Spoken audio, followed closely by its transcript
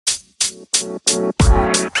All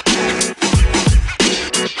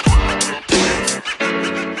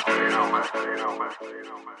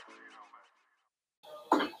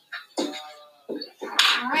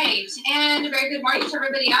right, and a very good morning to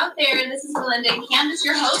everybody out there. This is Belinda and Candace,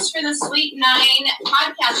 your host for the Sweet 9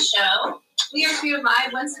 podcast show. We are here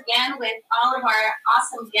live once again with all of our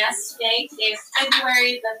awesome guests today. Today is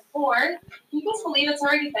February the 4th. Can you guys believe it's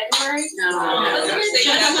already February? No. Just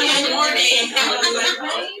January.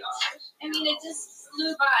 I mean, it just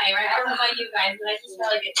flew by, right? I don't know about you guys, but I just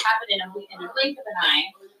felt like it happened in a blink of an eye.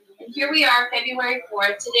 And here we are, February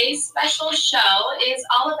 4th. Today's special show is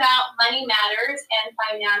all about money matters and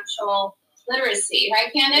financial literacy.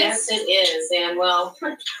 Right, Candace? Yes, it is. And, well,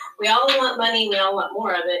 we all want money. We all want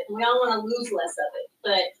more of it. We all want to lose less of it.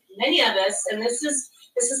 But many of us, and this is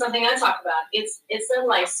something I talk about, it's a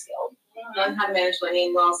life skill. Learn how to manage money.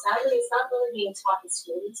 And, well, sadly, it's not really being taught in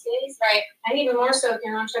school these days. Right. And even more so if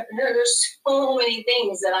you're an entrepreneur, there's so many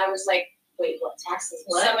things that I was like, wait, what? Taxes?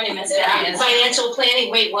 What? So many mysteries. Financial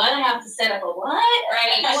planning. Wait, what? I have to set up a what?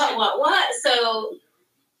 Right. What? So,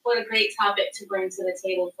 what a great topic to bring to the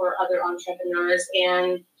table for other entrepreneurs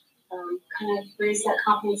and kind of raise that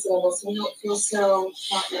confidence level so we don't feel so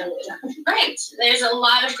not-known. Right. There's a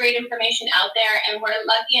lot of great information out there, and we're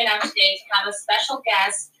lucky enough today to have a special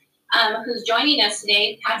guest who's joining us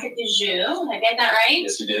today, Patrick DeJeu. Did I get that right?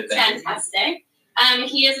 Yes, you did. Fantastic.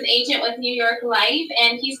 He is an agent with New York Life,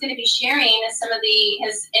 and he's going to be sharing some of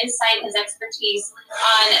his insight, his expertise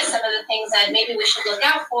on some of the things that maybe we should look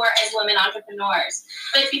out for as women entrepreneurs.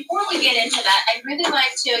 But before we get into that, I'd really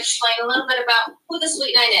like to explain a little bit about who the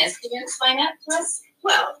Sweet 9 is. Can you explain that to us?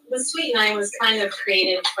 Well, the Sweet 9 was kind of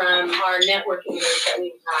created from our networking group that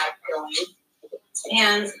we've had going.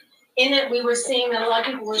 And in it, we were seeing that a lot of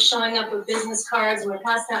people were showing up with business cards, and we're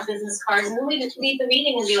passing out business cards, and then we'd leave the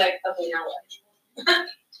meeting and be like, okay, now what?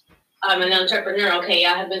 I'm an entrepreneur. Okay,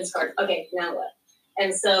 I have business cards. Okay, now what?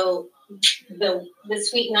 And so the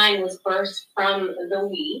Sweet 9 was birthed from the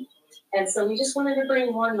we. And so we just wanted to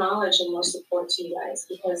bring more knowledge and more support to you guys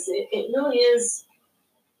because it really is,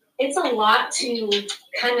 it's a lot to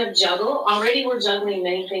kind of juggle. Already we're juggling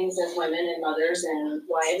many things as women and mothers and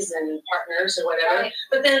wives and partners or whatever. Right.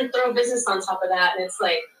 But then throw business on top of that. And it's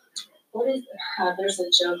like, what is, there's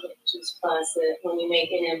a joke at Juice Plus that when you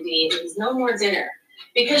make NMD, it means no more dinner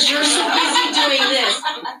because you're so busy doing this.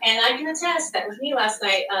 And I can attest that with me last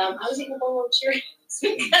night, I was eating a bowl of Cheerios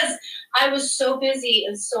because I was so busy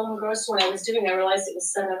and so engrossed when I was doing it. I realized it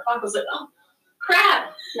was 7 o'clock. I was like, oh,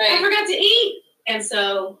 crap, right. I forgot to eat. And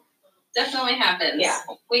so definitely happens. Yeah.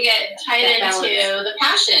 We get tied into the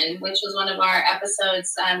passion, which was one of our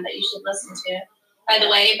episodes that you should listen to, by the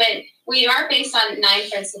way. But we are based on 9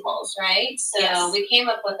 principles, right? So yes. We came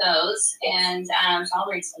up with those, and so I'll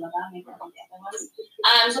read some of them. Maybe I won't get the ones.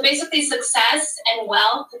 So basically, success and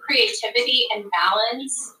wealth, creativity and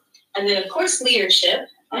balance, and then of course leadership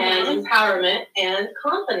and empowerment and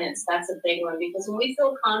confidence. That's a big one because when we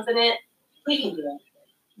feel confident, we can do it.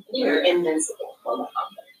 You're invincible.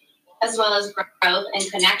 As well as growth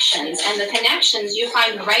and connections. And the connections you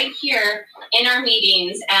find right here in our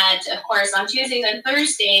meetings at, of course, on Tuesdays and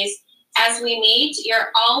Thursdays. As we meet,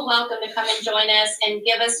 you're all welcome to come and join us and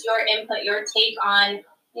give us your input, your take on,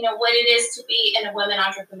 what it is to be a women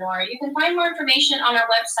entrepreneur. You can find more information on our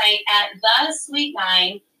website at The Sweet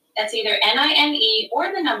 9. That's either NINE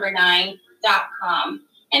or the number 9.com.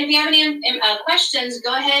 And if you have any questions,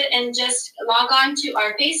 go ahead and just log on to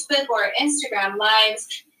our Facebook or Instagram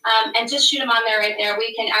lives. And just shoot them on there right there.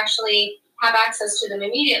 We can actually have access to them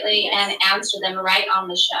immediately and answer them right on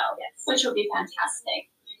the show, which will be fantastic.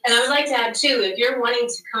 And I would like to add, too, if you're wanting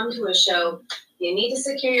to come to a show, you need to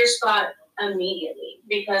secure your spot immediately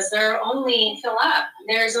because there's only 7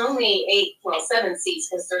 seats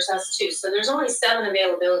because there's us 2. So there's only 7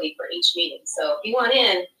 availability for each meeting. So if you want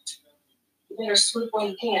in, you better swoop while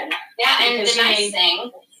you can. Yeah, and the nice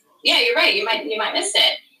thing, you're right. You might miss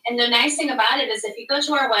it. And the nice thing about it is if you go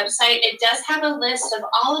to our website, it does have a list of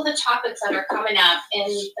all of the topics that are coming up in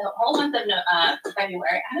the whole month of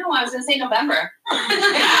February. I don't know, I was going to say November. It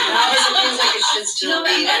feels like it should still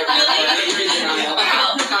be there.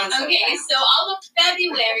 Wow. Okay, so all of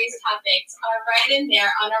February's topics are right in there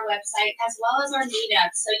on our website as well as our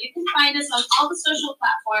meetups. So you can find us on all the social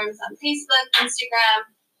platforms on Facebook, Instagram,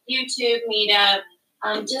 YouTube, Meetup.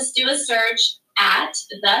 Just do a search at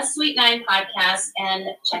The Sweet 9 Podcast and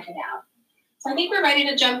check it out. So I think we're ready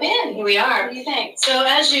to jump in. Here we are. What do you think? So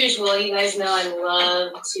as usual, you guys know I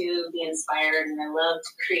love to be inspired and I love to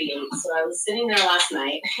create. So I was sitting there last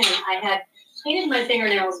night and I had painted my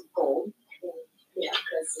fingernails gold. Yeah,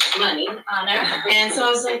 because it's money. Honor. And so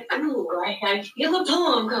I was like, ooh, I feel a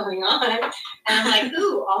poem going on. And I'm like,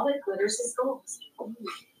 ooh, all that glitters is gold.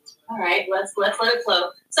 All right, let's let it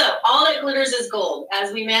flow. So all that glitters is gold,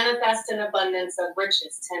 as we manifest an abundance of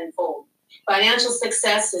riches tenfold. Financial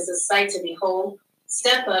success is a sight to behold.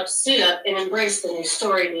 Step up, suit up, and embrace the new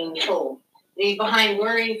story being told. Leave behind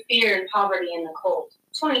worry, fear, and poverty in the cold.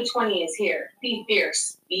 2020 is here. Be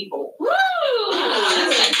fierce, be bold. Woo!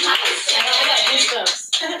 That's nice. I got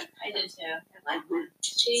goosebumps. I did too. I like that.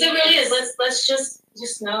 So it really is. Let's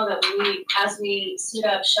just know that as we suit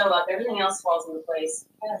up, show up, everything else falls into place.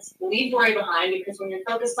 Yes. Leave worry behind, because when you're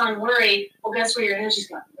focused on worry, well, guess where your energy's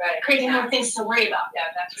going? Right. Creating more things to worry about.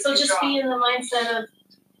 Yeah, that's so just be in the mindset of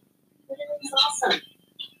everything's awesome.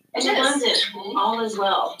 And abundant. All is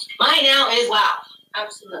well. Mine now is wow.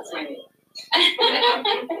 Absolutely. I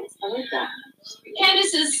like that.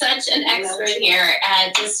 Candace is such an expert here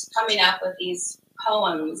at just coming up with these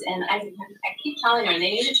poems, and I keep telling her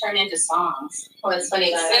they need to turn into songs. Oh, it's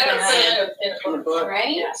funny. In a book.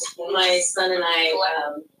 Right? Yes. My son and I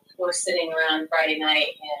were sitting around Friday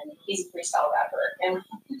night, and he's a freestyle rapper, and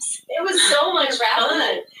it was so much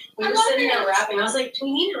fun. We were sitting there rapping. I was like, "Do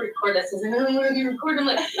we need to record this?" He's like, "No, we want to be recorded." I'm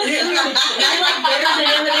like, "You're like better than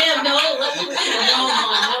Eminem." No, let's no.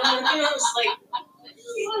 It was like,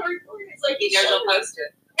 "You want to record it?" It's like, You guys will post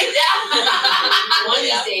it. one of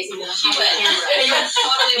these days, you know, She have would. a camera.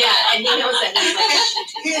 Totally Yeah, would. and he knows that.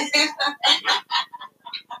 He's like,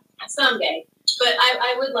 someday. But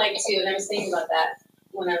I would like to, and I was thinking about that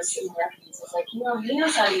when I was sitting there. I was like, he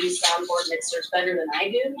knows how to use soundboard mixers better than I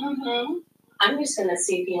do. Mm-hmm. I'm just going to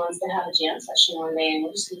see if he wants to have a jam session one day, and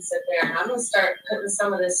we're just going to sit there, and I'm going to start putting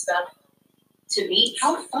some of this stuff to beats.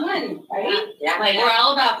 How fun, right? Yeah. Like, we're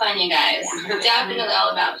all about fun, you guys. We're definitely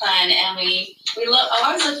all about fun, and we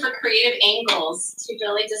always look for creative angles to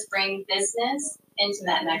really just bring business into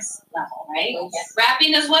that next level, right? Yeah.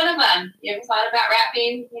 Rapping is one of them. You ever thought about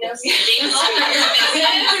rapping, things under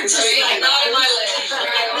your business? Right? Not on my list.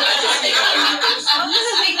 I'm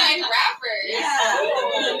just a big time rapper.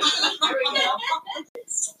 There we go.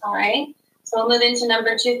 All right. So we'll move into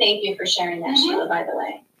number 2. Thank you for sharing that, Sheila, by the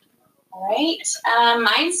way. All right.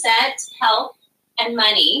 Mindset, health, and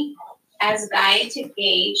money as guide to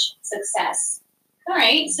gauge success. All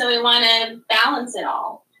right. So we want to balance it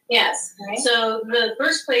all. Yes. Right. So the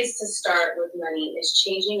first place to start with money is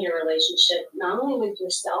changing your relationship, not only with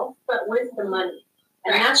yourself, but with the money.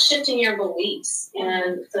 And that's shifting your beliefs.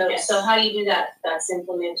 And so how do you do that? That's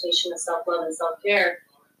implementation of self-love and self-care.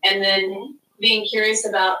 And then being curious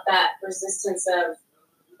about that resistance of,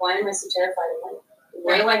 why am I so terrified of money?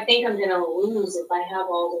 Why do I think I'm going to lose if I have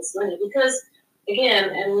all this money? Because, again,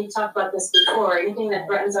 and we've talked about this before, anything that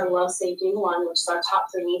threatens our wealth, safety, and one, which is our top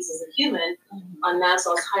 3 needs as a human on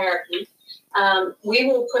Maslow's hierarchy, we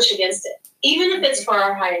will push against it, even if it's for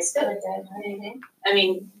our highest good. I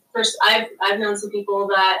mean, first, I've known some people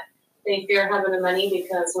that they fear having the money,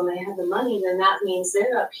 because when they have the money, then that means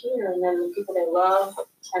they're up here, and then the people they love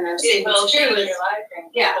and are safe Will and change true. your life, and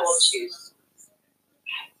Yes. people will choose.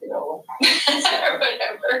 Or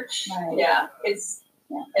whatever. Right. Yeah,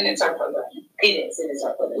 and it's our program. It is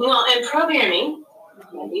our program. Well, and programming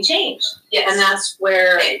can be changed. Yes. And that's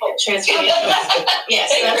where transformation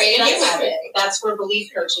Yes, that's where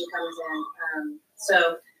belief coaching comes in.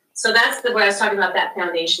 So that's where I was talking about, that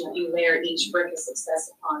foundation that you layer each brick of success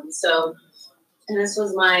upon. So, and this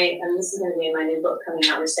is going to be in my new book coming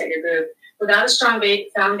out, Reset Your Groove. Without a strong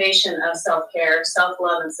foundation of self-care,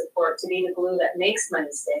 self-love, and support to be the glue that makes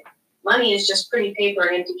money stick, money is just pretty paper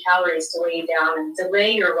and empty calories to weigh you down and delay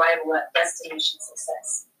your arrival at destination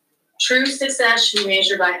success. True success should be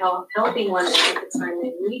measured by helping one to take the time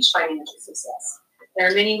to reach financial success. There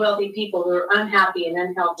are many wealthy people who are unhappy and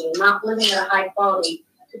unhealthy and not living at a high quality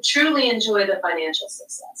to truly enjoy the financial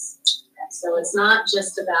success. So it's not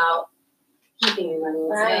just about keeping your money.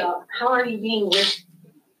 It's about how are you being rich.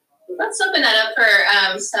 Let's open that up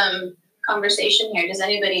for some conversation here. Does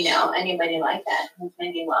anybody know anybody like that who's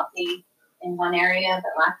maybe wealthy in one area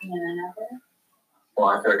but lacking in another? Well,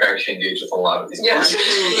 I feel like I actually engage with a lot of these Yes.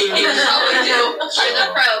 clients. You're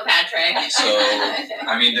the pro, Patrick. So,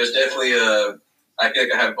 I mean, there's definitely I feel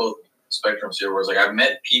like I have both spectrums here, where it's like I've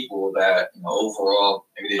met people that, overall,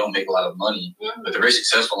 maybe they don't make a lot of money, but they're very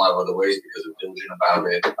successful in a lot of other ways because they're diligent about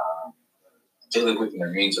it. They live within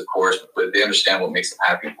their means, of course, but they understand what makes them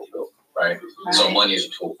happy and fulfilled, right? So money is a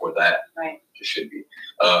tool for that. Right. It should be.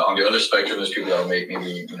 On the other spectrum, there's people that will make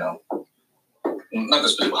maybe, not the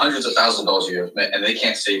specific, hundreds of thousands of dollars a year, and they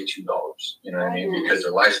can't save $2. You know what I mean? Because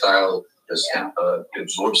their lifestyle just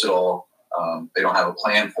absorbs it all. They don't have a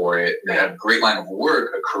plan for it. They have a great line of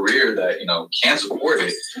work, a career that, can support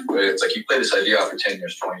it. But it's like you play this idea out for 10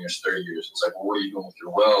 years, 20 years, 30 years. It's like, well, what are you doing with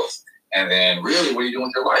your wealth? And then really, what are you doing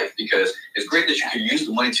with your life? Because it's great that you can use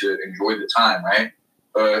the money to enjoy the time, right?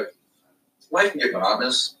 But life can get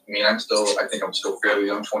monotonous. I mean, I think I'm still fairly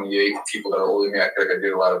young, 28. People that are older than me, I feel like I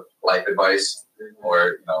get a lot of life advice.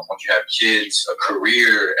 Or, once you have kids, a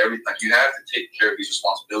career, everything, like you have to take care of these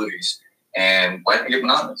responsibilities. And life can get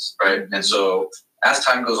monotonous, right? And so as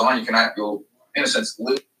time goes on, you'll, in a sense,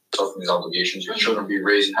 live yourself from these obligations. Your children will be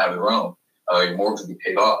raised and have their own. Your mortgage will be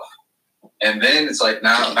paid off. And then it's like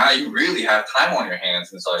now you really have time on your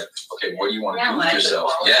hands. And it's like, okay, what do you want to do with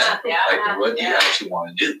yourself? Like, what do you actually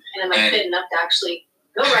want to do? And am I fit enough to actually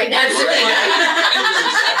go right now?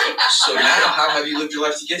 So now, how have you lived your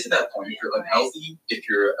life to get to that point? If you're unhealthy, if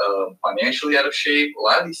you're financially out of shape, a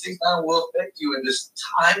lot of these things now will affect you in this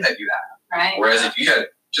time that you have. Right. Whereas if you had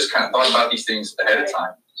just kind of thought about these things ahead of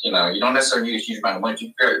time, you don't necessarily need a huge amount of money. If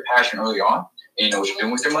you figure out your passion early on and you know what you're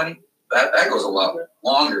doing with your money, that goes a lot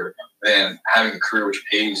longer than having a career which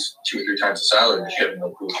pays 2 or 3 times the salary, but you have no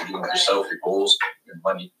clue what you're doing with yourself, your goals, your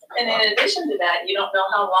money. And in addition to that, you don't know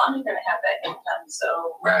how long you're going to have that income.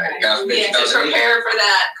 So you have to prepare for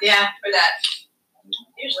that. Yeah. For that.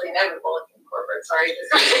 Usually inevitable in corporate. Sorry.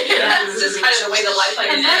 That's just kind of the way the life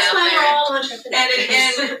is. And that's why we're all entrepreneurs.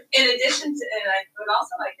 And in addition to, and I would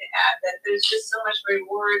also like to add that there's just so much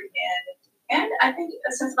reward and I think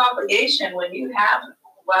a sense of obligation when you have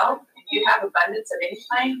wealth. You have abundance of any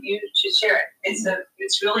kind, you should share it.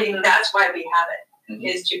 It's really, that's why we have it,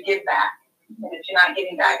 is to give back. And if you're not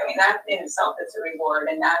giving back, I mean, that in itself is a reward,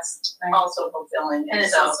 and that's also fulfilling. And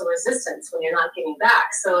it's also resistance when you're not giving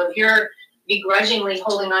back. So if you're begrudgingly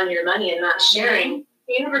holding on to your money and not sharing,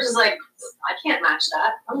 the universe is like, I can't match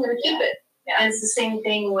that. I'm going to keep it. Yeah. And it's the same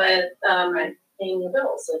thing with paying your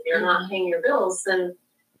bills. So if you're not paying your bills, then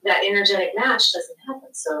that energetic match doesn't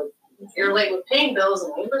happen. So if you're late with paying bills,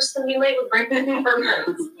 and the universe can be late with bringing in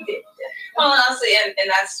permits. Well, honestly, and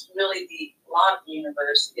that's really the law of the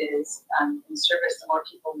universe is in service. The more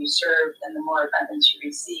people you serve, then the more abundance you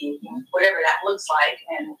receive, whatever that looks like.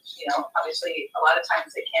 And obviously, a lot of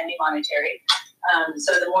times it can be monetary.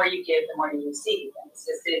 So the more you give, the more you receive. And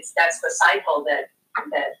that's the cycle that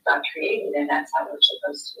God created, and that's how we're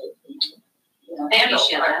supposed to handle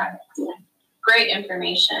it. Great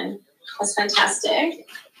information. That's fantastic.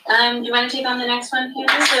 Do you want to take on the next one,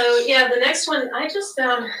 Pam? So, the next one, I just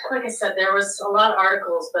found, like I said, there was a lot of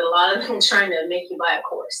articles, but a lot of them trying to make you buy a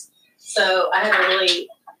course. So I had to really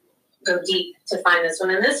go deep to find this one.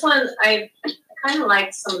 And this one, I kind of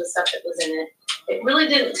liked some of the stuff that was in it. It really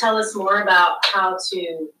didn't tell us more about how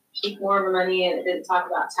to keep more of the money, and it didn't talk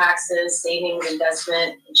about taxes, savings,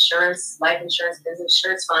 investment, insurance, life insurance, business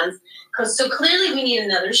insurance funds. So clearly we need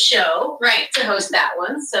another show to host that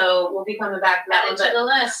one. So we'll be coming back to that one. To the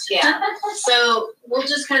list. Yeah. So we'll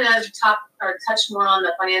just kind of touch more on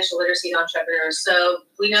the financial literacy of entrepreneurs. So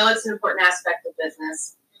we know it's an important aspect of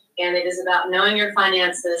business, and it is about knowing your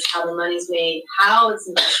finances, how the money's made, how it's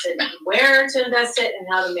invested, where to invest it, and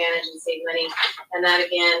how to manage and save money. And that,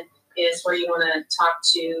 again, is where you want to talk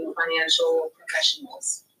to financial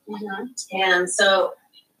professionals. And so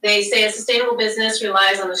they say a sustainable business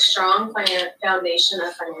relies on a strong foundation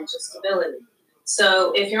of financial stability.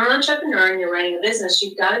 So if you're an entrepreneur and you're running a business,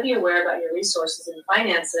 you've got to be aware about your resources and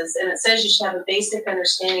finances. And it says you should have a basic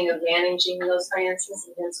understanding of managing those finances,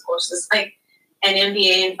 and hence courses like an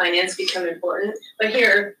MBA in finance become important. But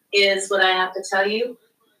here is what I have to tell you.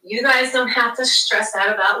 You guys don't have to stress out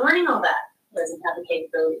about learning all that. Doesn't have the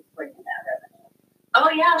capability of bringing that revenue. Oh,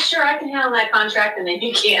 yeah, sure, I can handle that contract, and then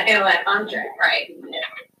you can't handle that contract. Right.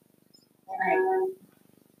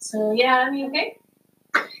 Okay.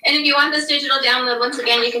 And if you want this digital download, once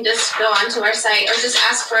again, you can just go onto our site or just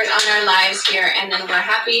ask for it on our lives here, and then we're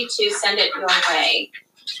happy to send it your way.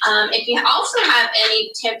 If you also have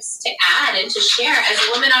any tips to add and to share as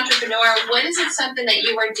a woman entrepreneur, what is it something that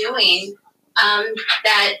you are doing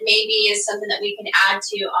that maybe is something that we can add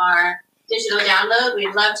to our digital download?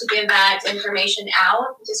 We'd love to give that information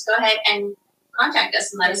out. Just go ahead and contact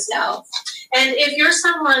us and let us know. And if you're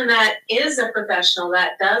someone that is a professional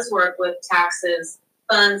that does work with taxes,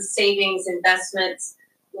 funds, savings, investments,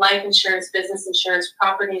 life insurance, business insurance,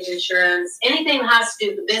 property insurance, anything that has to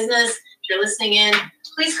do with the business, if you're listening in,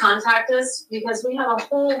 please contact us, because we have a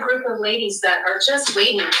whole group of ladies that are just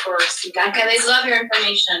waiting for some Okay, they love your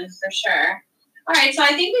information for sure. All right, so I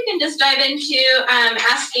think we can just dive into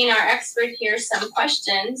asking our expert here some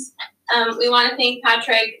questions. We want to thank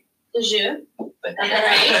Patrick DeJeu. Right?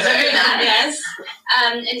 Yes.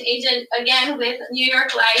 an agent, again, with New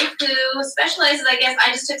York Life, who specializes, I guess,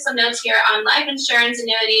 I just took some notes here, on life insurance,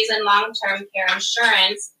 annuities, and long-term care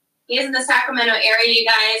insurance. He is in the Sacramento area, you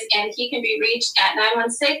guys, and he can be reached at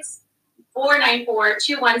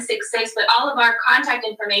 916-494-2166. But all of our contact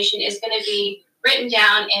information is going to be written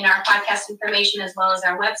down in our podcast information as well as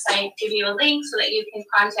our website. Give you a link so that you can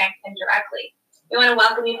contact him directly. We want to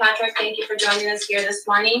welcome you, Patrick. Thank you for joining us here this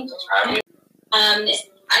morning.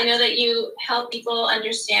 I know that you help people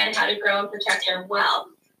understand how to grow and protect their wealth.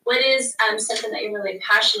 What is something that you're really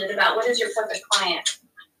passionate about? What is your perfect client?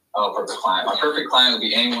 Oh, perfect client. My perfect client would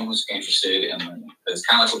be anyone who's interested in learning. It's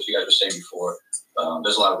kind of like what you guys were saying before.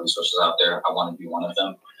 There's a lot of resources out there. I want to be one of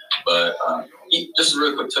them. But just a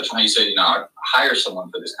really quick touch on how you said, hire someone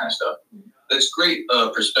for this kind of stuff. That's great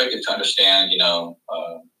perspective to understand,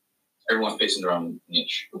 everyone fits in their own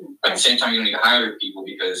niche. At the same time, you don't need to hire people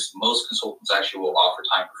because most consultants actually will offer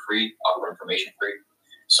time for free, offer information free.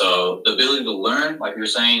 So the ability to learn, like you were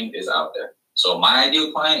saying, is out there. So my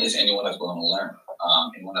ideal client is anyone that's willing to learn,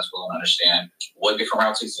 anyone that's willing to understand what different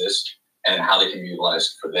routes exist and how they can be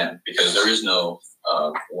utilized for them. Because there is no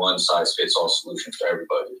one size fits all solution for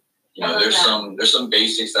everybody. There's some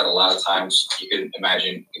basics that a lot of times you can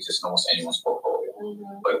imagine exist in almost anyone's portfolio.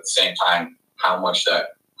 But at the same time, how much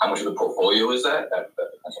of the portfolio is that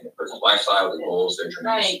depends on the person's lifestyle, their goals, their dreams.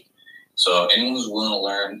 Right. So anyone who's willing to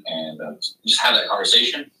learn and just have that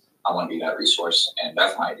conversation, I want to be that resource, and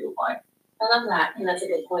that's my ideal client. I love that, and that's a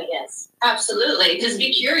good point. Yes, absolutely. Just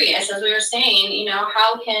be curious, as we were saying.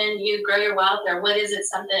 How can you grow your wealth, or what is it?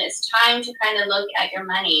 Something. It's time to kind of look at your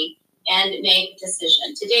money and make a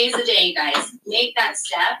decision. Today's the day, guys. Make that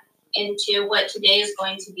step into what today is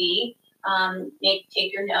going to be.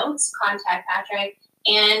 Take your notes. Contact Patrick.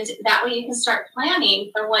 And that way you can start planning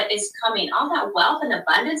for what is coming. All that wealth and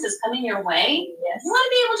abundance is coming your way. Yes. You want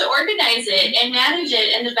to be able to organize it and manage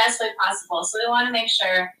it in the best way possible. So we want to make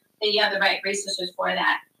sure that you have the right resources for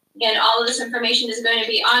that. Again, all of this information is going to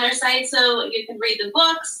be on our site, so you can read the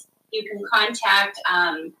books. You can contact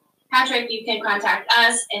Patrick. You can contact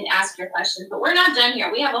us and ask your questions. But we're not done here.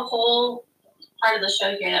 We have a whole part of the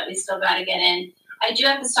show here that we still got to get in. I do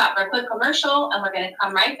have to stop for a quick commercial, and we're going to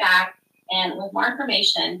come right back and with more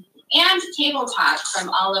information and table talk from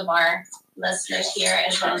all of our listeners here,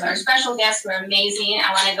 as well as our special guests who are amazing.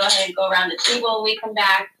 I want to go ahead and go around the table when we come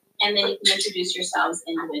back, and then you can introduce yourselves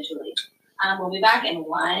individually. We'll be back in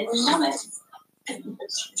 1 moment.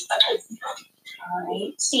 All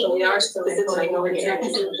right. So we are still going over here.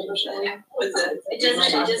 It just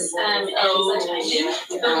ends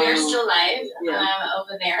but we're still live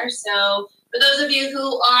over there. So for those of you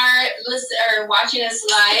who are watching us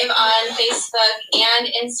live on Facebook and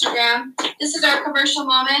Instagram, this is our commercial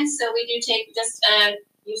moment. So we do take just a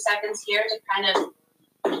few seconds here to kind of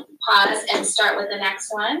pause and start with the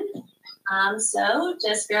next one. So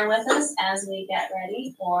just bear with us as we get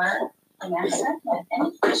ready for the next segment.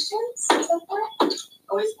 Any questions so far?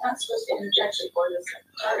 Oh, it's not supposed to interject before this.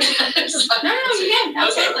 No, you can.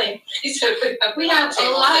 Absolutely. We have a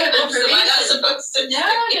lot of information. Am I not supposed to? No.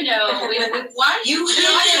 We want you to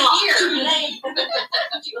hear.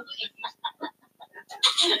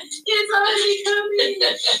 It's already coming.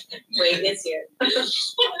 Wait, it's here.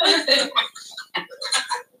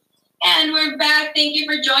 And we're back. Thank you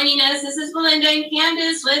for joining us. This is Melinda and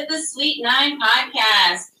Candace with the Sweet 9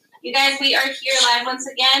 podcast. You guys, we are here live once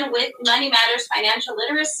again with Money Matters Financial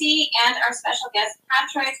Literacy and our special guest,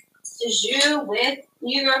 Patrick DeJeu with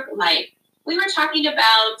New York Life. We were talking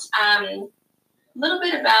about a little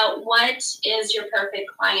bit about what is your perfect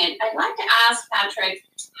client. I'd like to ask Patrick,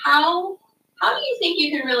 how do you think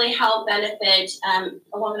you can really help benefit a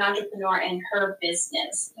woman entrepreneur in her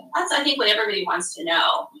business? That's, I think, what everybody wants to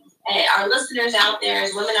know. Our listeners out there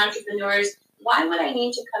as women entrepreneurs, why would I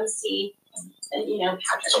need to come see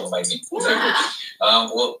Patrick? Someone like me. Exactly.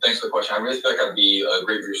 Well, thanks for the question. I really feel like I'd be a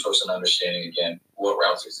great resource in understanding, again, what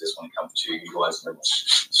routes exist when it comes to utilizing their money.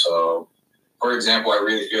 So, for example, I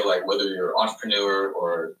really feel like whether you're an entrepreneur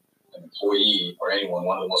or an employee or anyone,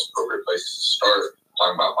 one of the most appropriate places to start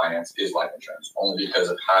talking about finance is life insurance, only because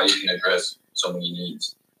of how you can address so many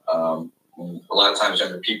needs. A lot of times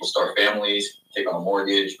younger people start families, take on a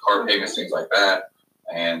mortgage, car payments, things like that.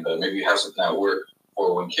 And maybe you have something at work,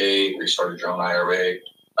 401k, or you started your own IRA.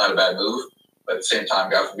 Not a bad move. But at the same time,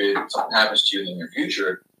 God forbid, something happens to you in your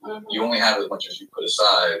future, you only have as much as you put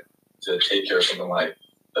aside to take care of something like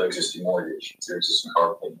the existing mortgage, your existing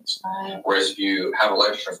car payments. Whereas if you have a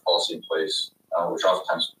life insurance policy in place, which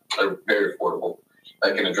oftentimes are very affordable,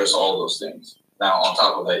 that can address all those things. Now, on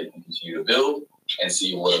top of that, you can continue to build and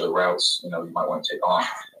see what other routes you might want to take on.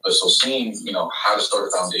 So seeing, how to start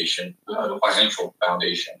a foundation, a financial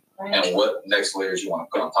foundation, and what next layers you want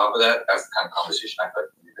to put on top of that, that's the kind of conversation I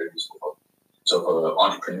think can be very useful for. So for an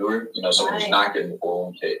entrepreneur, someone who's not getting the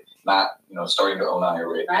 401k, not, starting their own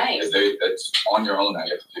IRA. Right. It's on your own now.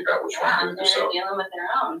 You have to figure out what you want to do with yourself. They're dealing with their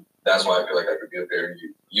own. That's why I feel like that could be a very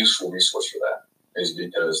useful resource for that, is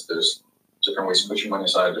because there's different ways to put your money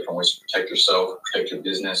aside, different ways to protect yourself, protect your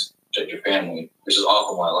business, protect your family, which is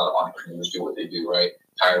often why a lot of entrepreneurs do what they do, right?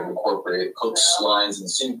 Tired of corporate cooks, lines, and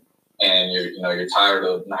sink. And you're tired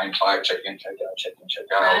of 9 to 5, check in, check out, check in, check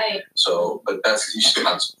out. Right. So, but that's, you just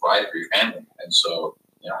have to provide for your family. And so,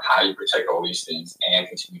 how do you protect all these things and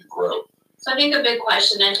continue to grow? So I think a big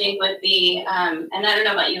question, would be, and I don't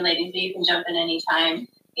know about you ladies, but you can jump in anytime.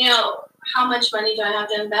 How much money do I have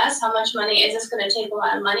to invest? How much money is this going to take? A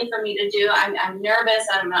lot of money for me to do. I'm nervous.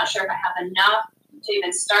 I'm not sure if I have enough to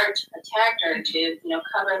even start to protect or to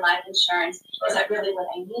cover life insurance. Right. Is that really what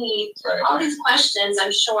I need? Right. All these questions,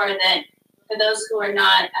 I'm sure that for those who are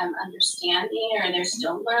not understanding or they're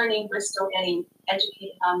still learning, we're still getting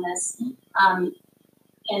educated on this.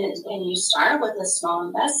 And you start with a small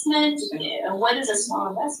investment. What is a small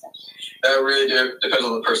investment? That really depends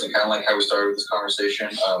on the person, kind of like how we started this conversation.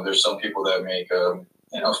 There's some people that make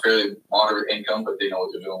fairly moderate income, but they know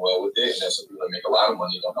what they're doing well with it. And then some people that make a lot of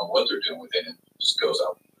money don't know what they're doing with it, and it just goes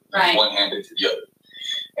out one hand into the other.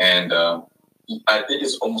 And I think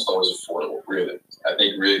it's almost always affordable, really. I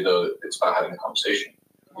think really, though, it's about having a conversation.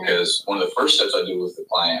 Because one of the first steps I do with the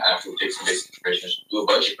client after we take some basic information is do a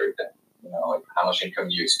budget breakdown. Like how much income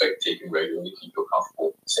do you expect to take in regularly? Can you feel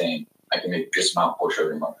comfortable saying, I can make this amount Porsche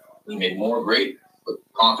every month? You make more, great, but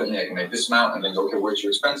confidently I can make this amount, and then go, okay, where's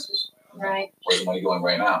your expenses? Right. Where's the money going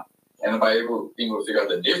right now? And by being able to figure out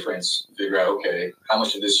the difference, figure out, okay, how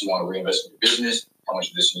much of this you want to reinvest in your business? How much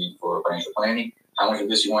of this you need for financial planning? How much of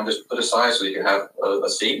this you want to just put aside so you can have a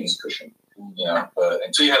savings cushion? But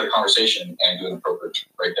until you have a conversation and do an appropriate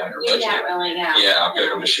breakdown of your budget, I feel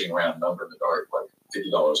like I'm just shooting around a number in the dark, like $50,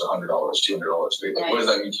 $100, $200. Like, what does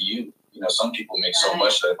that mean to you? Some people make so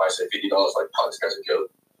much that if I say $50, like, oh, this guy's a joke.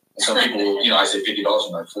 And some people, I say $50,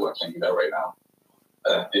 I'm like, fool, I can't do that right now.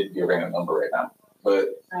 It'd be a random number right now.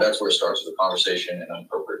 But that's where it starts, with a conversation and an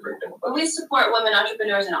appropriate breakdown. Well, we support women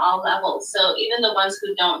entrepreneurs in all levels. So even the ones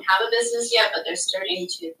who don't have a business yet, but they're starting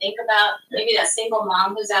to think about, maybe that single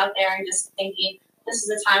mom who's out there and just thinking, this is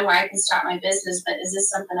the time where I can start my business, but is this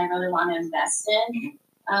something I really want to invest in?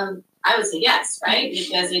 Mm-hmm. I would say yes, right?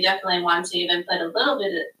 Because you definitely want to even put a little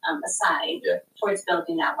bit aside towards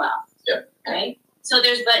building that wealth. Yeah. Right? So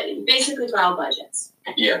but basically for all budgets.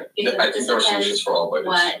 Yeah. I think there are solutions for all budgets.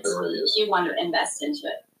 What there really is. You want to invest into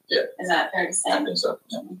it. Yeah. Is that fair to say? I think so.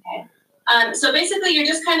 Yeah. Okay. So basically you're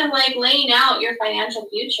just kind of like laying out your financial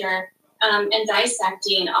future and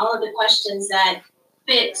dissecting all of the questions that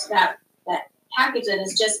fit that package that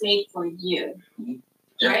is just made for you.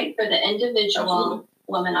 Mm-hmm. Right? For the individual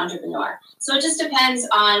woman entrepreneur. So it just depends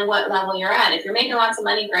on what level you're at. If you're making lots of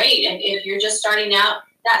money, great. If you're just starting out,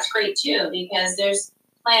 that's great too, because there's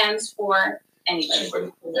plans for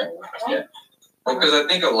anybody. Yeah. Because I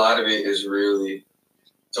think a lot of it is really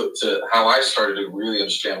to how I started to really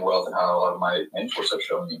understand wealth, and how a lot of my mentors have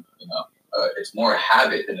shown me. It's more a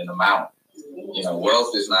habit than an amount.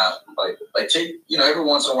 Wealth is not like take, every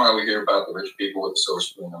once in a while we hear about the rich people with the silver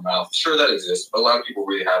spoon in their mouth. Sure, that exists, but a lot of people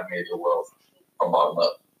really have made their wealth from bottom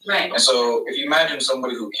up. Right. And so if you imagine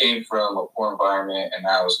somebody who came from a poor environment and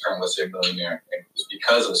now is currently, let's say, a millionaire, and it's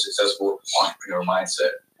because of a successful entrepreneur mindset,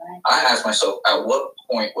 I ask myself, at what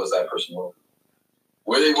point was that person wealthy?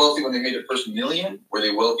 Were they wealthy when they made their first million? Were they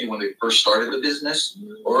wealthy when they first started the business?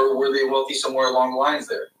 Or were they wealthy somewhere along the lines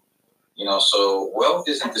there? So wealth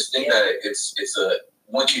isn't this thing that it's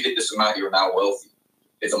once you hit this amount, you're now wealthy.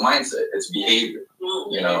 It's a mindset. It's behavior.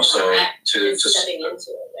 So to stepping into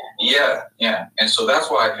it. Yeah. And so that's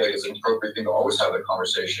why I feel like it's an appropriate thing to always have that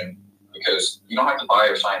conversation, because you don't have to buy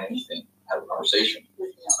or sign anything. Have a conversation.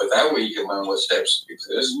 But that way you can learn what steps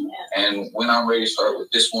exist. And when I'm ready to start with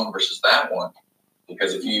this one versus that one,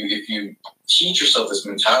 because if you teach yourself this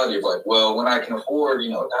mentality of like, well, when I can afford,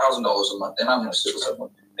 $1,000 a month, then I'm going to sit with someone.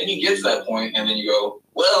 Then you get to that point and then you go,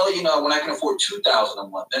 well, when I can afford $2,000 a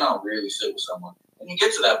month, then I'll really sit with someone. And you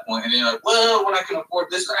get to that point, and then you're like, well, when I can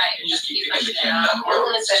afford this, and you just keep kicking the can down the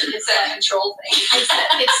road. It's that control thing.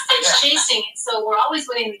 It's chasing it. So we're always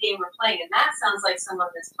winning the game we're playing, and that sounds like someone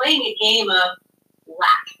that's playing a game of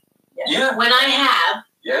lack. Yeah. When I have,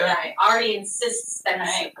 I already insists that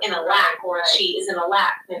he's in a lack, or she is in a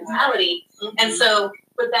lack mentality. Mm-hmm. And so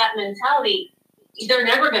with that mentality, they're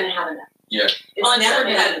never going to have enough. Yeah. It's never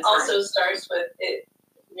going to. It also starts with it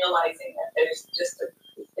realizing that there's just a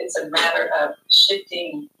it's a matter of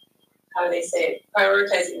shifting, how do they say it,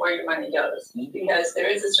 prioritizing where your money goes. Because there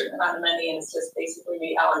is a certain amount of money and it's just basically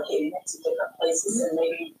reallocating it to different places and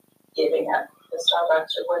maybe giving up the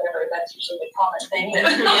Starbucks or whatever. That's usually the common thing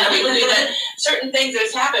that we do. But certain things,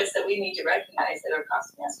 there's habits that we need to recognize that are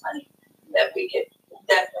costing us money that we could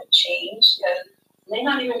definitely change. And may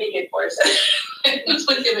not even be good for us at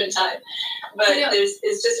a given time. But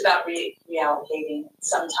it's just about reallocating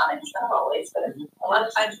sometimes, not always, but a lot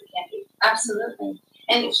of times we can't do. Absolutely.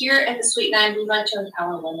 And here at the Sweet Nine, we want to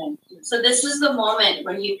empower women. So this is the moment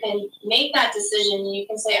where you can make that decision. You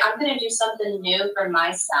can say, I'm going to do something new for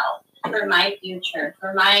myself, for my future,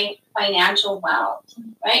 for my financial wealth,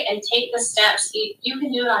 right? And take the steps. You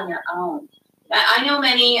can do it on your own. I know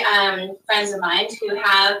many friends of mine who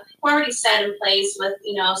have already set in place with,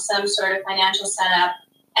 some sort of financial setup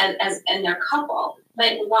as in their couple.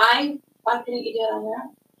 But why couldn't you do it on your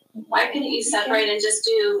own? Why couldn't you separate and just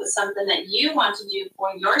do something that you want to do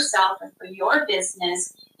for yourself and for your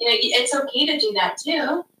business? It's okay to do that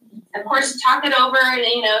too. Of course, talk it over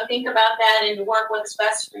and, think about that and work what's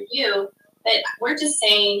best for you. But we're just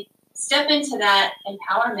saying, step into that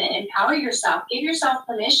empowerment, empower yourself, give yourself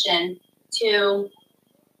permission to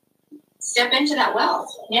step into that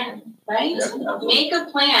wealth. Yeah. Right? Yeah. Make a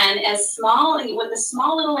plan with a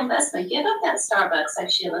small little investment. Give up that Starbucks, like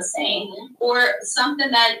Sheila's saying, or something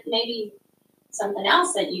that maybe something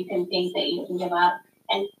else that you can think that you can give up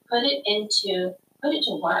and put it to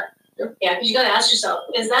work. Yeah, because you got to ask yourself,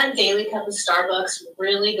 is that daily cup of Starbucks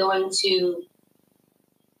really going to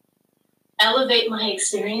elevate my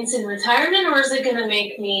experience in retirement, or is it going to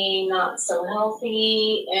make me not so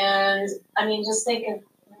healthy? And just think of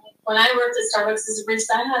when I worked at Starbucks as a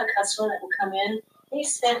barista, I had a customer that would come in. They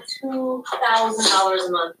spent $2,000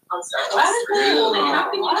 a month on Starbucks. That's cool. How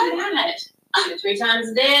can you do that? 2-3 times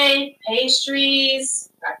a day, pastries,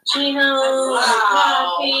 cappuccinos,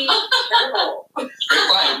 coffee. Great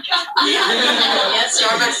client. Yeah,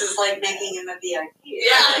 Starbucks is like making him a VIP.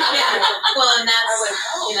 Yeah. Well, and that's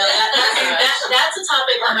a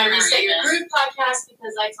topic on my Reset Your Groove podcast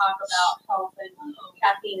because I talk about health and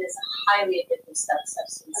caffeine is a highly addictive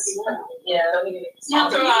substance.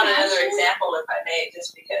 I'll throw out another example, if I may,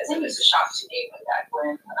 just because it was a shock to me back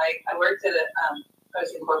when I worked at I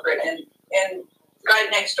was in corporate, and right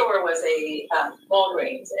next door was a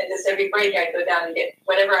Walgreens, and just every break I'd go down and get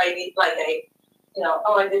whatever I need, like I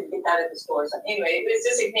didn't get that at the store. So anyway, it was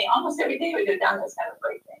just almost every day we go down this kind of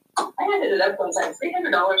break thing. I ended up going like $300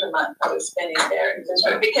 a month I was spending there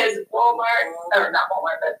because Walmart, or not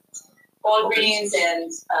Walmart, but Walgreens and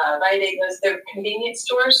Rite Aid they're convenience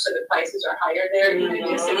stores, so the prices are higher there. You can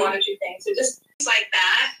just do one or two things. So just things like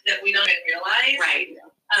that we don't even realize. Right.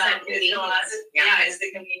 It's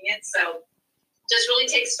the convenience. So just really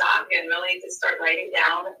take stock and really just start writing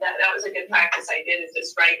down. That was a good practice I did, is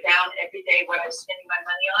just write down every day what I'm spending my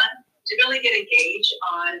money on to really get a gauge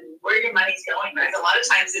on where your money's going. Because a lot of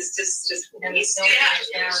times it's just waste. So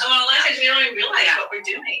a lot of times we don't even realize what we're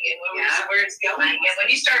doing and where it's going. And when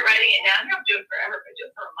you start writing it down, you don't do it forever, but do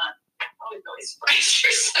it for a month. Probably really surprise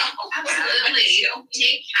yourself. Absolutely.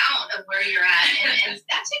 Take count of where you're at, and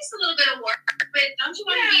that takes a little bit of work. But don't you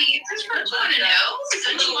want to be? Don't you want to know?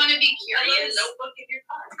 Don't you want to be curious? Notebook in your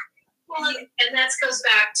car. Well, and that goes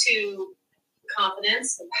back to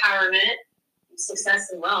confidence, empowerment, success,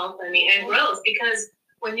 and wealth, and growth. Because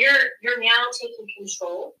when you're now taking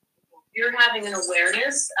control, you're having an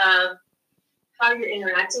awareness of how you're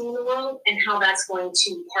interacting in the world and how that's going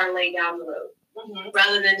to parlay down the road. Mm-hmm.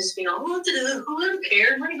 Rather than just being all, who don't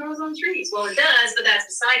care? Money grows on trees. Well, it does, but that's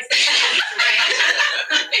besides the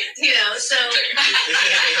so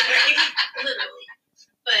literally.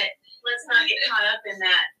 But let's not get caught up in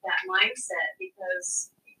that mindset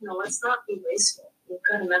because let's not be wasteful. We've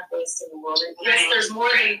got enough waste in the world. And yes,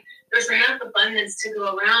 there's enough abundance to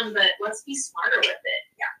go around, but let's be smarter with it.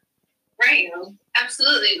 Yeah. Right.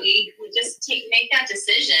 Absolutely. We just make that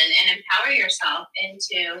decision and empower yourself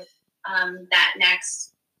into that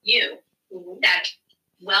next you, that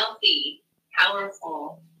wealthy,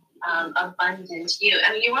 powerful, abundant you.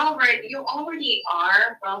 You already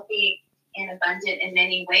are wealthy and abundant in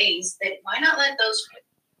many ways, but why not let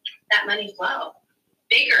that money flow?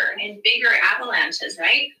 Bigger and bigger avalanches,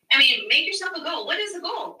 right? Make yourself a goal. What is the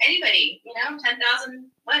goal? Anybody,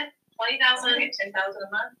 10,000, what? 20,000? 10,000 a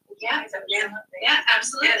month? Yeah,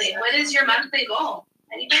 absolutely. Yes. What is your monthly goal?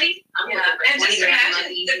 Anybody? I'm Yeah, looking for and just 20 grand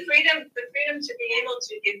imagine money. the freedom to be able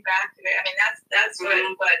to give back to it. I mean, that's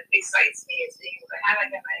what excites me is being able to have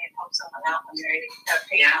that money and help someone out when they're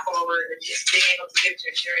pay it forward, or just being able to give to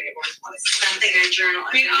a charity or Something I journal.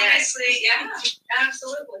 I mean, every day. obviously, yeah,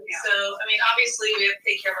 absolutely. Yeah. So, I mean, obviously, we have to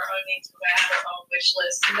take care of our own needs. We have our own wish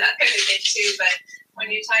list and that kind of thing too. But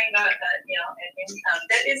when you're talking about an income,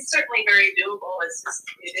 that is certainly very doable.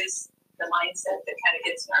 It is the mindset that kind of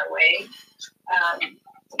gets in our way.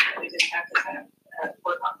 We just have to kind of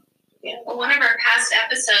work on. Yeah. Well, one of our past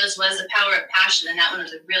episodes was the power of passion, and that one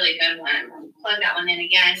was a really good one. I'm going to plug that one in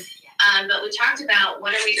again. But we talked about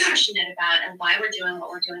what are we passionate about and why we're doing what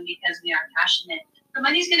we're doing because we are passionate. The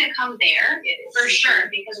money's going to come there for sure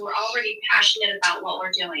because we're already passionate about what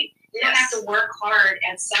we're doing. We don't have to work hard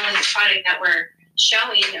at selling the product that we're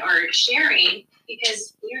showing or sharing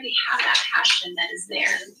because we already have that passion that is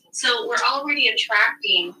there. So we're already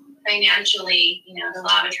attracting financially, the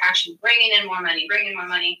law of attraction, bringing in more money.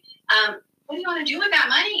 What do you want to do with that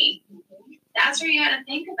money? That's where you got to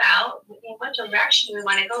think about what direction we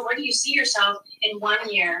want to go. Where do you see yourself in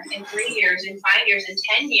 1 year, in 3 years, in 5 years, in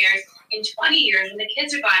 10 years, in 20 years when the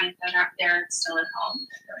kids are gone and they're still at home?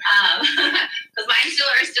 Because mine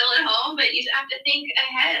are still at home, but you have to think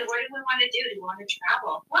ahead. What do we want to do? Do we want to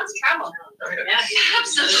travel? Who wants to travel? Yeah,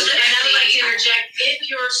 absolutely. And I would like to interject,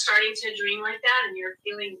 if you're starting to dream like that and you're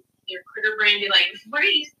feeling your critter brain be like, what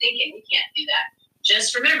are you thinking? We can't do that.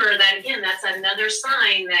 Just remember that, again, that's another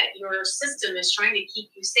sign that your system is trying to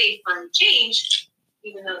keep you safe from change,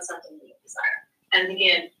 even though it's something you desire. And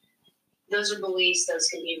again, those are beliefs, those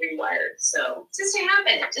can be rewired. So just a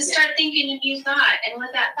habit. Just start thinking a new thought. And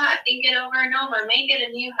with that thought, think it over and over. Make it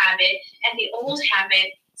a new habit. And the old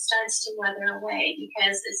habit starts to weather away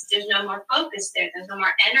because there's no more focus there. There's no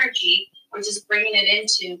more energy. We're just bringing it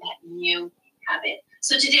into that new habit.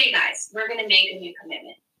 So today, guys, we're going to make a new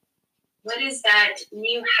commitment. What is that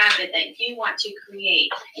new habit that you want to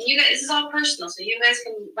create? And you guys, this is all personal, so you guys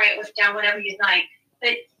can write down whatever you'd like.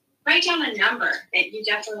 But write down a number that you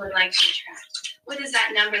definitely would like to attract. What is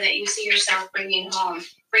that number that you see yourself bringing home,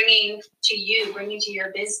 bringing to you, bringing to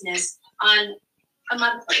your business on a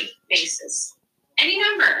monthly basis? Any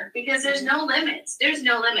number, because there's no limits. There's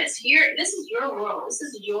no limits. Here, this is your world. This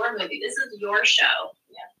is your movie. This is your show.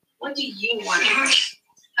 Yeah. What do you want to do?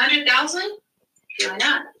 100,000? Why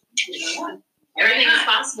not? Everything is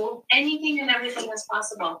possible. Anything and everything is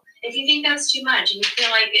possible. If you think that's too much and you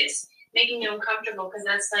feel like it's making you uncomfortable because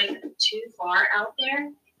that's like too far out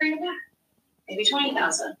there, bring it back. Maybe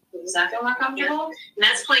 20,000. Does that feel more comfortable? And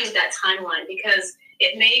that's playing with that timeline because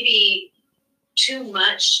it may be too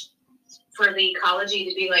much for the ecology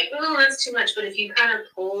to be like, oh, that's too much. But if you kind of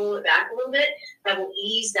pull it back a little bit, that will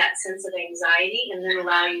ease that sense of anxiety and then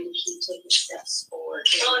allow you to keep taking steps forward.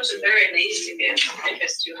 Well, at the very least, if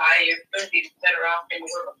it's too high, you're going to be better off than you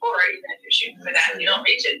were before. Even if you're shooting for that and you don't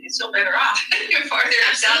reach it, you're still better off. You're farther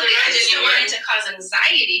down the road. You don't want it to cause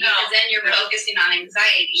anxiety because then you're focusing on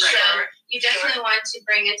anxiety. Right. So you definitely want to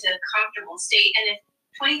bring it to a comfortable state. And if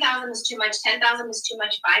 20,000 is too much, 10,000 is too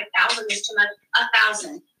much, 5,000 is too much,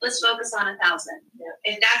 1,000. Let's focus on 1,000. Yeah.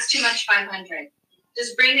 If that's too much, 500.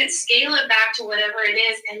 Just bring it, scale it back to whatever it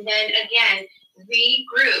is, and then again,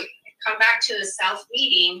 regroup. Come back to a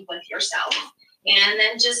self-meeting with yourself, and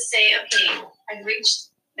then just say, okay, I've reached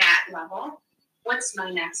that level. What's my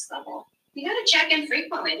next level? You got to check in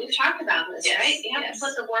frequently. We've talked about this, right? You have to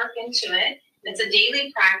put the work into it. It's a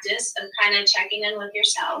daily practice of kind of checking in with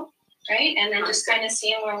yourself, right? And then just kind of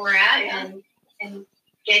seeing where we're at and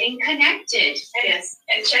getting connected. Yes,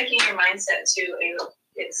 and checking your mindset too.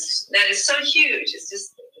 That is so huge. It's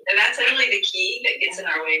just, and that's really the key that gets in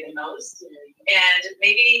our way the most. And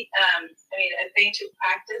maybe, a thing to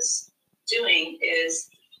practice doing is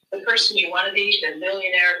the person you want to be, the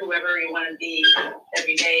millionaire, whoever you want to be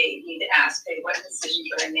every day, you need to ask, hey, what decisions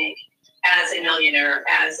should I make as a millionaire,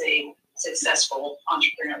 as a successful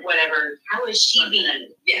entrepreneur, whatever. How is she being?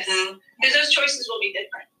 Yes. Because those choices will be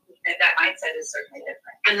different. And that mindset is certainly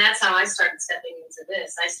different. And that's how I started stepping into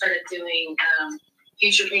this. I started doing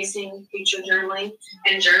future pacing, future journaling,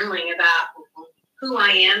 and journaling about who I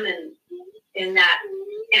am and in that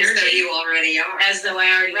energy. As though you already are. As though I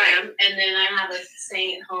already am. And then I have a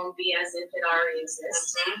saying at home, be as if it already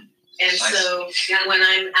exists. Mm-hmm. And so when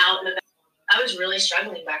I'm out and about, I was really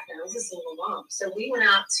struggling back then. I was a single mom. So we went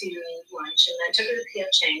out to lunch, and I took her to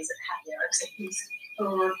P.F. Chang's at Happy Hour because it was a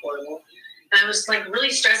little more affordable. And I was like really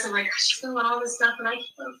stressed. I'm like, gosh, she's doing all this stuff, and I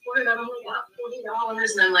can't afford it. I've only got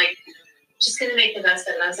 $40, and I'm like, just gonna make the best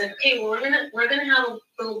of it. I was like, okay, well, we're gonna have a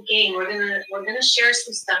little game. We're gonna share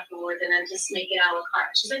some stuff, and we're gonna just make it a la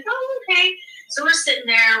carte. She's like, oh, okay. So we're sitting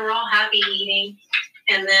there, we're all happy eating,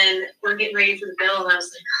 And then we're getting ready for the bill, and I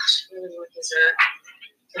was like, gosh, I really want dessert.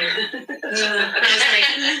 And I was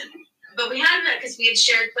like, but we had that because we had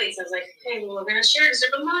shared plates. I was like, okay, well, we're going to share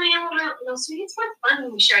dessert, but Mommy, I don't know. No, sweetie, it's more fun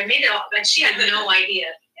when we share. I made it all, but she had no idea.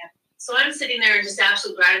 So I'm sitting there in just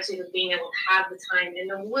absolute gratitude of being able to have the time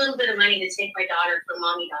and a little bit of money to take my daughter for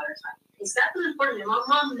mommy-daughter time. Because that was important. My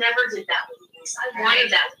mom never did that with me. So I wanted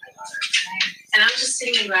that with my daughter. And I was just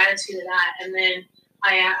sitting in gratitude of that. And then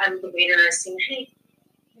I'm the waiter, and I was saying, hey,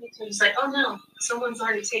 he's like, oh no, someone's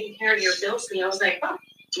already taken care of your bills for me. I was like, oh,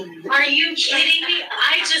 are you kidding me?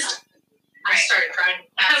 I started crying.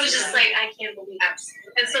 I was just like, I can't believe it.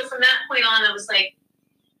 And so from that point on, I was like,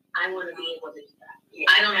 I want to be able to do that.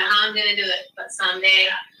 I don't know how I'm going to do it, but someday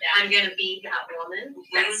I'm going to be that woman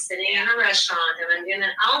that's sitting in a restaurant, and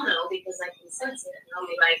I'll know because I can sense it. And I'll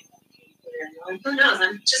be like, who knows?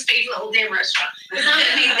 I'm just paid for the whole damn restaurant. Because I'm going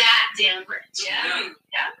to be that damn rich. Yeah.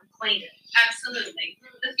 Claim it. Absolutely.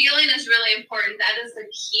 The feeling is really important. That is the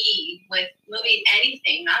key with moving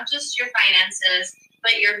anything, not just your finances,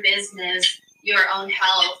 but your business, your own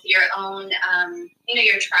health, your own,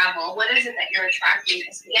 your travel. What is it that you're attracting?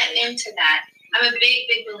 Because get into that. I'm a big,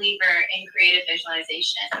 big believer in creative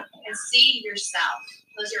visualization. And see yourself.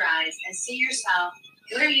 Close your eyes and see yourself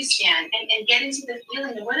where you stand and get into the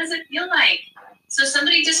feeling of what does it feel like? So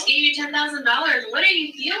somebody just gave you $10,000. What are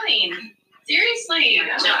you feeling? Seriously.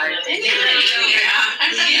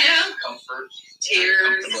 Comfort.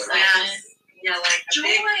 Tears. Sadness. Yeah, like a Joy.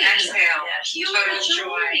 big exhale. Pure Total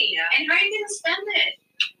joy. And how are you going to spend it?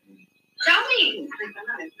 Tell me.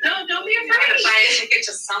 No, don't be afraid. Buy a ticket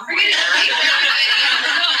to somewhere. I'm a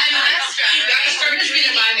restaurant. You gotta start doing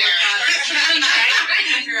it by more products.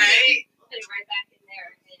 Right? Put it right back in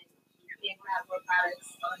there and be able to have more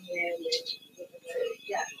products on hand.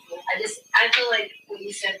 I feel like what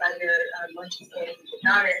you said about your lunch with your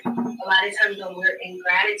daughter, a lot of times when we're in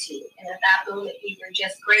gratitude, and at that moment we were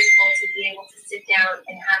just grateful to be able to sit down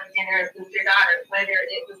and have dinner with your daughter, whether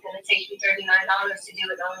it was going to take you $39 to do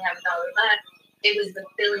it and only have $1 left. It was the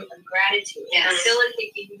feeling of gratitude. Yes. And I feel like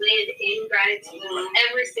if you live in gratitude for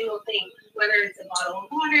every single thing, whether it's a bottle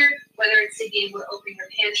of water, whether it's to be able to open your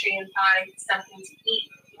pantry and find something to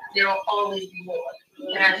eat, there will always be more.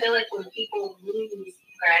 And I feel like when people lose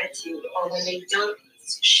gratitude or when they don't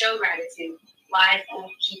show gratitude, life will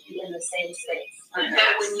keep you in the same space. But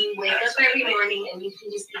when you wake up every morning and you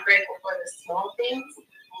can just be grateful for the small things,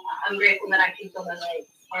 I'm grateful that I can feel my legs.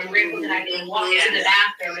 I'm grateful that I can walk to the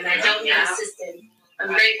bathroom and I don't need assistance. I'm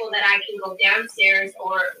grateful that I can go downstairs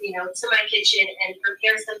or, to my kitchen and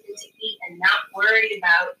prepare something to eat and not worried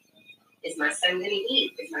about, is my son going to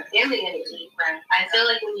eat? Is my family going to eat? I feel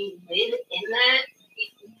like when you live in that,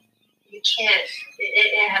 you can't,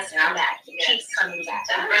 it has to come back. It keeps coming back.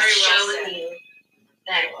 I'm showing you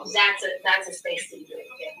that that's a space to do it.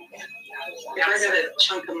 Yeah, I got a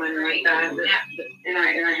chunk of money like that, and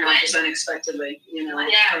I have just unexpectedly, but in the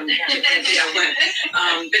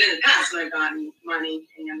past when I've gotten money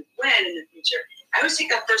and when in the future, I always take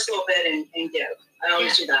that first little bit and give. I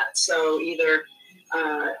always do that. So either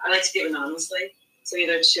I like to give anonymously. So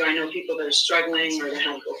either to I know people that are struggling or they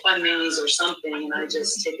have GoFundMes or something, and I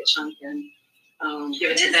just take a chunk and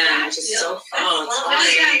give it to them. It's just so fun. What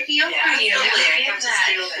does that feel for you?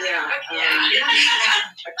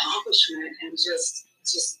 Accomplishment and just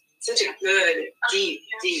such a good, deep,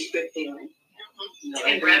 good feeling.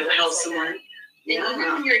 Being able to help someone. And even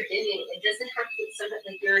when you're giving, it doesn't have to be something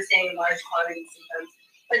like you're saying large quantities sometimes.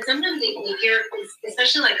 But sometimes if you're,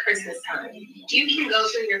 especially like Christmas time, you can go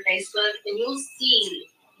through your Facebook and you'll see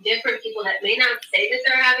different people that may not say that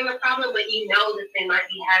they're having a problem, but you know that they might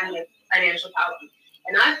be having a financial problem.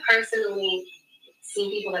 And I've personally seen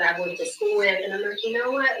people that I went to school with, and I'm like, you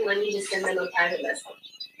know what? Let me just send them a private message.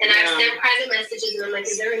 And I've sent private messages, and I'm like,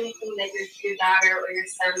 is there anything that your daughter or your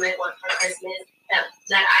son might want for Christmas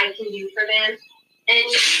that I can do for them? And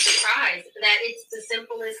you're surprised that it's the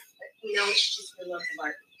simplest, it's just for love of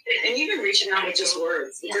art. And even reaching out with just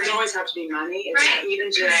words. It doesn't always have to be money. It's not even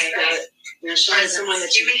just that, showing someone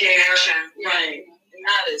that you care. Right. And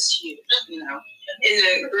that is huge, In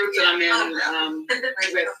the group that I'm in with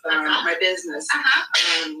my business, we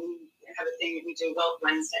have a thing that we do, Wealth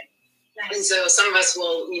Wednesday. Nice. And so some of us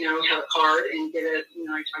will, have a card and give it,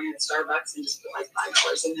 I try at Starbucks and just put like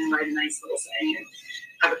 $5 and then write a nice little saying and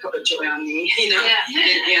have a cup of joy on me, And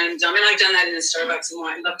I've done that in the Starbucks and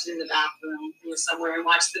I left it in the bathroom, somewhere and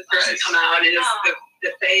watched the person come out and it's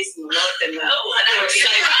the face and the look and the it's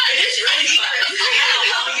really fun.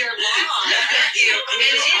 All year long. All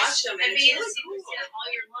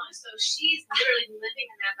year long. So she's literally living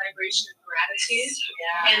in that vibration of gratitude.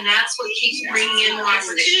 And that's what keeps bringing in more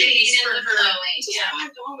opportunities for her. $5,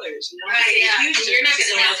 Right, yeah. You're not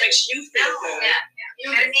going to help makes you feel good.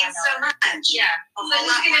 Yeah. It means so much. Yeah. So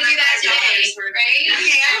who's going to do that today, right?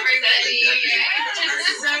 Okay, everybody.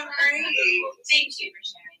 So great. Thank you for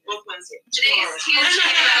sharing. Both Wednesday. Today's Tuesday.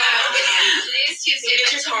 Today's Tuesday.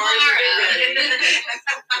 Get your cars and get ready.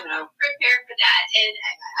 Prepare for that. And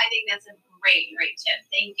I think that's a great tip.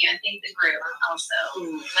 Thank you. I think the group also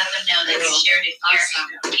let them know that you shared it here.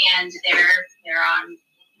 And they're on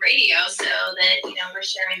radio so that, we're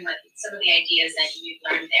sharing some of the ideas that you've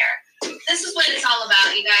learned there. This is what it's all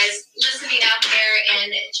about, you guys. Listening out there and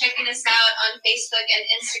checking us out on Facebook and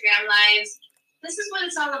Instagram Lives. This is what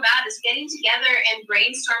it's all about, is getting together and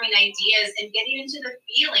brainstorming ideas and getting into the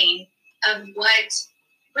feeling of what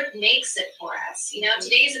makes it for us.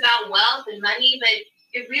 Today is about wealth and money, but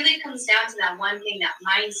it really comes down to that one thing, that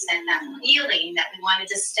mindset, that feeling that we wanted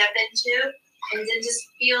to step into and then just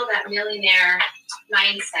feel that millionaire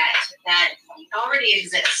mindset that already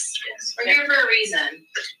exists. We're here for a reason.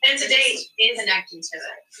 And today is connecting to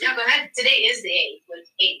it. No, go ahead. Today is the 8th, with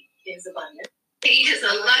 8 is abundant. 8 is a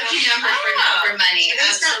lucky number for money.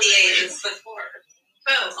 That's not the 8, it's the 4.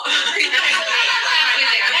 Oh. I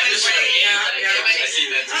see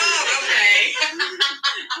that too. Oh, okay.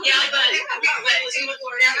 Yeah, but never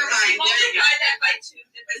mind. Multiply that by 2.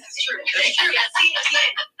 That's true. Yeah, see,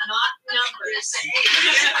 again, not numbers.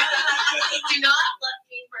 Do not let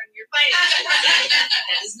me run your finances.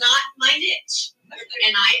 That is not my niche.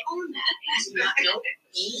 And I own that. Oh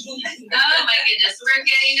my goodness. We're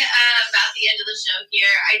getting about the end of the show here.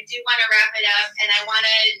 I do want to wrap it up, and I want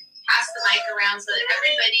to pass the mic around so that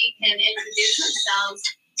everybody can introduce themselves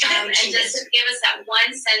and just give us that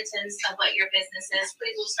one sentence of what your business is.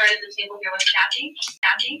 Please, we'll start at the table here with Kathy.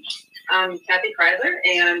 I'm Kathy Kreidler,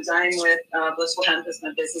 and I'm with Blissful Hemp is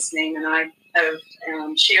my business name, and I have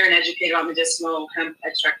share and educate about medicinal hemp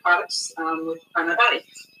extract products on my body.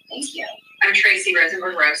 Thank you. I'm Tracy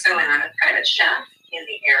Rosenberg-Rosso, and I'm a private chef in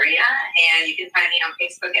the area, and you can find me on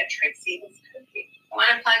Facebook at Tracy's Cooking. I want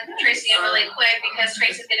to plug Tracy in really quick because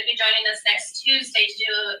Tracy's going to be joining us next Tuesday to do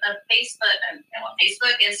a Facebook,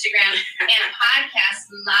 Instagram, and podcast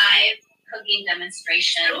live cooking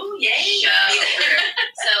demonstration show.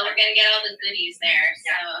 So we're going to get all the goodies there.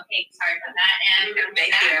 So, okay, sorry about that. And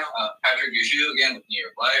thank you. Patrick DeJeu, again, with New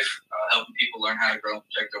York Life, helping people learn how to grow and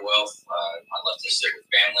protect their wealth. I love to sit with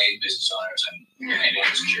family, business owners, and anyone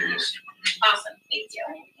who's curious. Awesome. Thank you.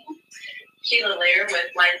 Sheila Lair with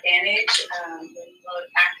LifeVantage, with load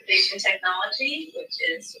activation technology, which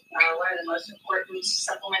is one of the most important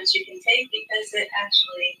supplements you can take because it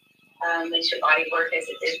actually makes your body work as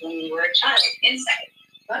it did when you were a child inside.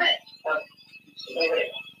 Love it. So,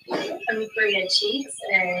 I'm Korean Cheeks,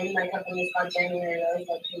 and my company is called January Rose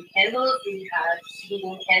Luxury Candles. We have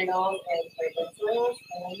vegan candles and fragrance oils,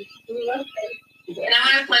 and we love them. And I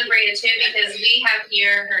want to plug Rita too because we have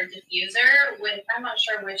here her diffuser with, I'm not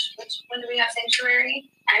sure which one do we have, Sanctuary?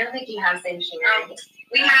 I don't think you have Sanctuary.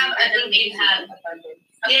 We have I think you have amazing. Abundance.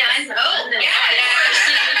 Yeah, of course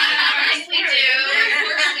we do. Of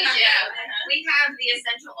course we do. We have the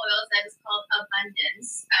essential oils that is called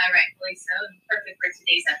Abundance, rightfully so, perfect for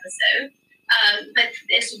today's episode. But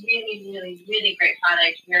it's really, really, really great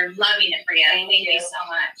product. We're loving it for you. Thank you so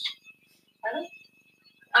much.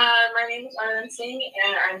 My name is Anand Singh,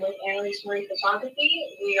 and I'm with Annalise Marie Photography.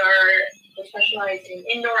 We specialize in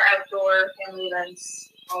indoor, outdoor, family events,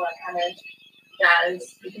 all that kind of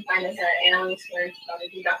jazz. You can find us at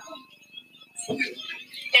annalisemariephotography.com.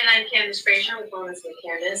 And I'm Candace Frazier with Wellness with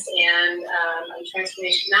Candace, and I'm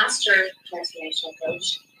master transformational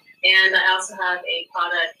coach. And I also have a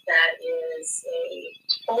product that is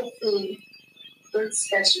a whole food, fruits,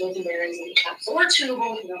 vegetables, and berries in a capsule, or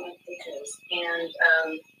chewable if you don't like fructose,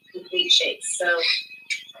 and complete shakes. So,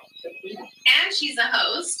 and she's a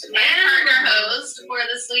host, my partner host for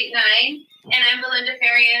the Sweet Nine. And I'm Belinda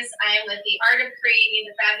Farias. I am with the Art of Creating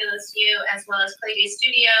the Fabulous You, as well as Play Day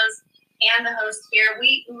Studios, and the host here.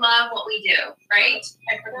 We love what we do, right?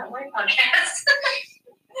 I forgot my podcast.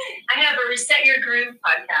 I have a Reset Your Groove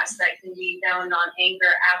podcast that can be found on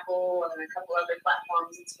Anchor, Apple, and a couple other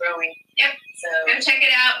platforms. It's growing. Yep. So go check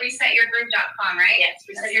it out, resetyourgroove.com, right? Yes,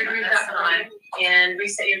 resetyourgroove.com and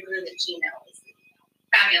resetyourgroove@gmail.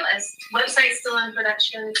 Fabulous. Website's still in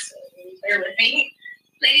production, so bear with me.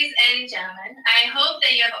 Ladies and gentlemen, I hope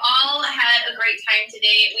that you have all had a great time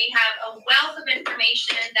today. We have a wealth of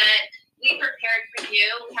information that we prepared for you.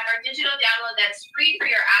 We have our digital download that's free for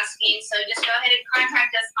your asking. So just go ahead and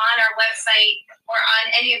contact us on our website or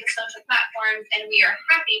on any of the social platforms. And we are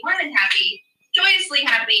happy, more than happy, joyously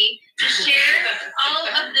happy to share all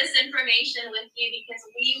of this information with you because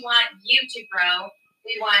we want you to grow.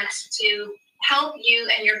 We want to help you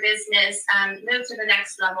and your business move to the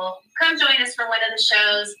next level. Come join us for one of the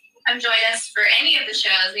shows. Come join us for any of the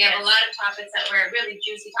shows. We have a lot of topics that were really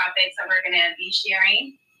juicy topics that we're going to be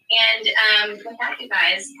sharing. And with that, you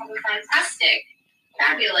guys, have a fantastic,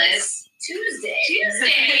 fabulous Tuesday.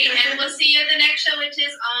 And we'll see you at the next show, which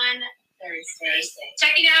is on Thursday.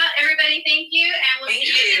 Check it out, everybody. Thank you. And we'll see you.